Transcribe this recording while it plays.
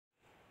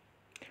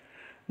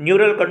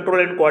Neural control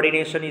and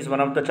coordination is one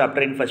of the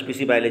chapter in first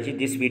PUC Biology.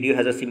 This video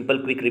has a simple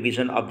quick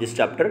revision of this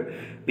chapter,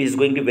 which is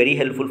going to be very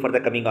helpful for the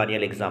coming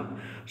annual exam.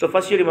 So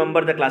first you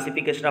remember the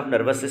classification of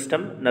nervous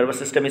system. Nervous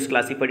system is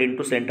classified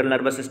into central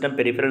nervous system,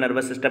 peripheral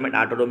nervous system and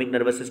autonomic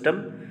nervous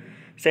system.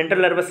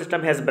 Central nervous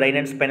system has brain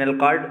and spinal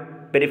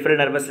cord. Peripheral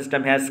nervous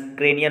system has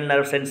cranial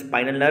nerves and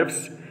spinal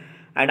nerves.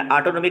 And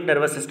autonomic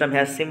nervous system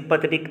has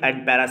sympathetic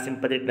and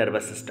parasympathetic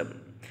nervous system.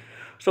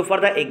 So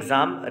for the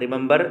exam,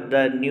 remember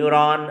the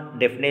neuron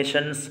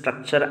definition,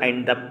 structure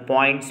and the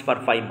points for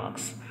 5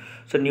 marks.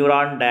 So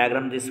neuron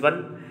diagram, this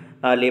one,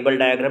 label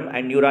diagram,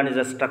 and neuron is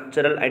a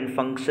structural and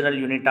functional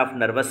unit of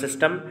nervous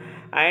system,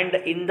 and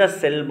in the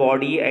cell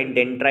body and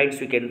dendrites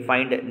you can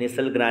find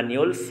Nissl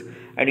granules,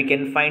 and you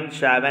can find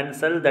Schwann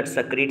cell that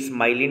secretes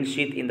myelin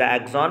sheath in the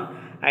axon,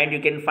 and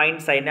you can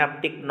find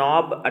synaptic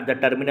knob at the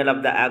terminal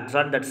of the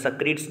axon that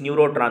secretes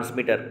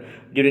neurotransmitter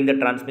during the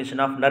transmission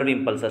of nerve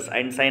impulses.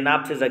 And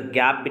synapse is a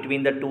gap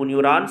between the two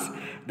neurons.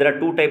 There are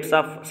two types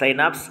of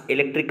synapse,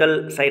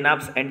 electrical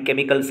synapse and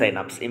chemical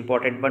synapse.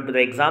 Important one to the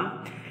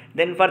exam.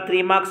 Then for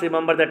 3 marks,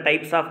 remember the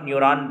types of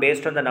neuron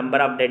based on the number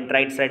of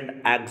dendrites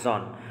and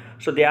axon.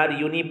 So they are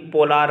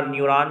unipolar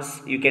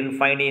neurons you can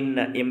find in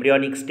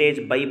embryonic stage,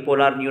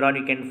 bipolar neuron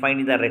you can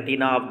find in the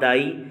retina of the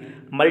eye,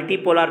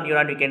 multipolar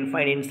neuron you can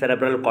find in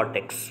cerebral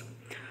cortex.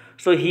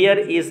 So here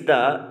is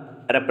the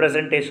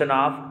representation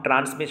of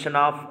transmission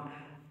of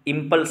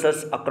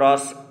impulses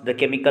across the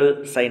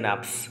chemical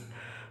synapse.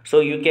 So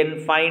you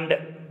can find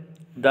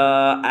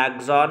the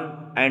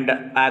axon and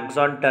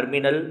axon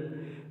terminal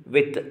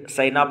with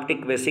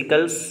synaptic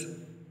vesicles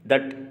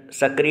that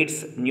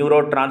secretes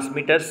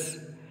neurotransmitters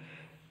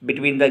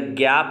between the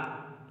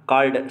gap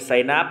called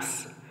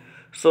synapse.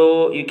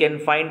 So you can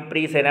find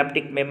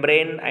presynaptic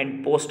membrane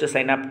and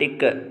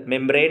postsynaptic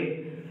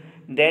membrane.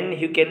 Then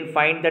you can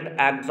find that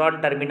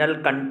axon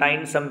terminal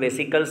contains some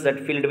vesicles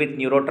that filled with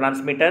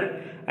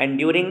neurotransmitter, and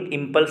during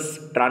impulse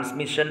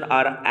transmission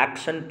or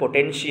action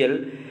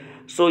potential,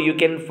 so you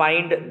can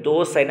find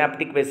those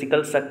synaptic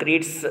vesicles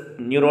secretes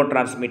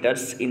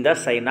neurotransmitters in the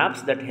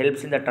synapse that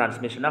helps in the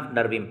transmission of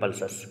nerve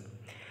impulses.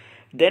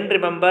 Then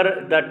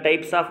remember the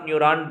types of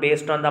neuron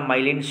based on the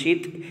myelin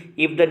sheath.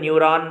 If the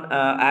neuron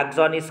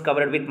axon is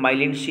covered with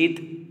myelin sheath,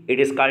 it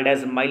is called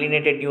as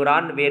myelinated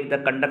neuron, where the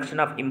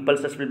conduction of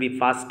impulses will be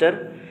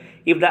faster.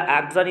 If the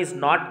axon is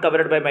not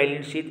covered by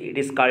myelin sheath, it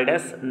is called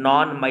as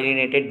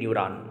non-myelinated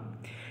neuron.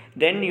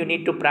 Then you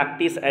need to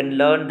practice and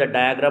learn the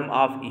diagram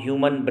of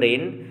human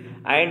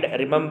brain. And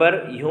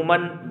remember,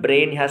 human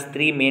brain has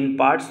 3 main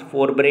parts: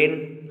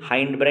 forebrain,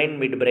 hindbrain,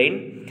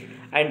 midbrain.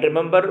 And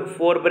remember,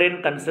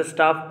 forebrain consists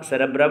of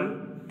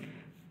cerebrum,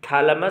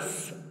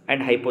 thalamus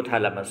and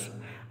hypothalamus.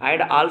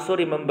 And also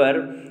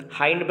remember,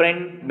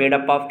 hindbrain made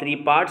up of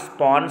 3 parts: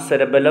 pons,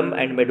 cerebellum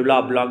and medulla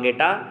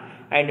oblongata,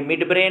 and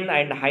midbrain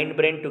and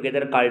hindbrain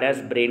together called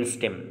as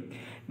brainstem.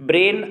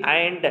 Brain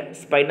and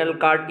spinal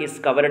cord is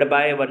covered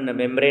by one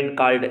membrane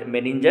called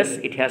meninges.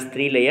 It has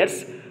 3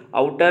 layers: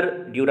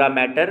 outer dura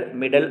mater,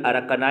 middle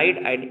arachnoid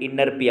and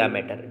inner pia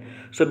mater.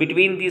 So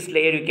between these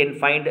layers you can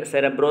find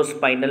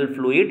cerebrospinal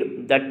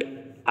fluid that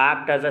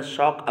act as a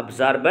shock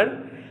absorber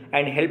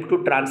and help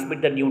to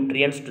transmit the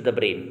nutrients to the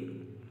brain.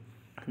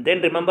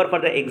 Then remember for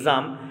the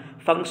exam,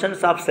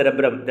 functions of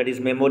cerebrum, that is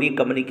memory,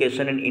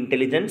 communication and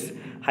intelligence.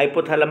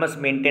 Hypothalamus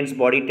maintains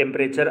body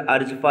temperature,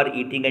 urge for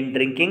eating and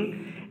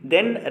drinking.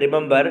 Then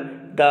remember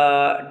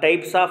the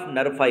types of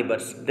nerve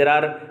fibers. There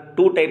are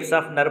 2 types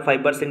of nerve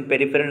fibers in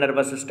peripheral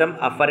nervous system,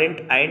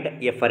 afferent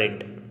and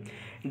efferent.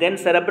 Then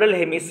cerebral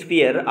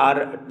hemisphere,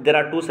 there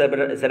are 2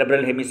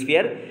 cerebral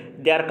hemisphere.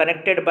 They are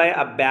connected by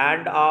a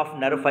band of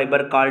nerve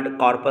fiber called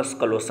corpus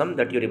callosum,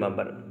 that you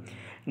remember.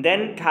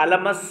 Then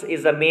thalamus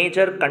is a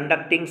major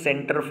conducting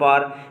center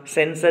for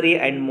sensory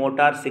and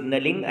motor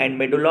signaling, and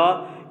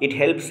medulla it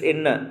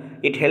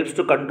helps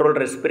to control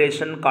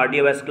respiration,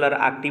 cardiovascular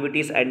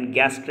activities and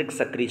gastric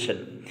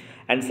secretion.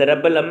 And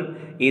cerebellum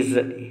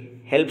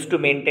helps to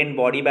maintain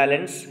body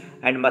balance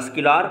and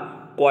muscular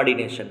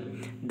coordination.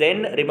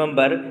 Then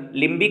remember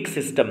limbic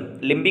system.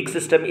 Limbic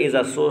system is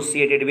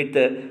associated with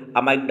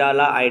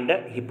amygdala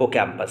and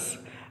hippocampus.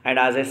 And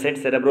as I said,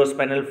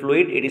 cerebrospinal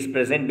fluid, it is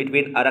present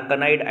between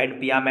arachnoid and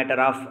pia mater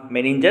of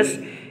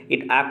meninges.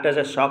 It acts as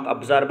a shock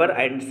absorber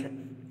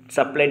and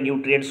supply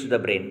nutrients to the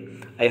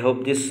brain. I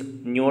hope this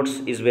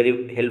notes is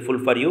very helpful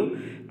for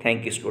you.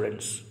 Thank you,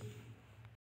 students.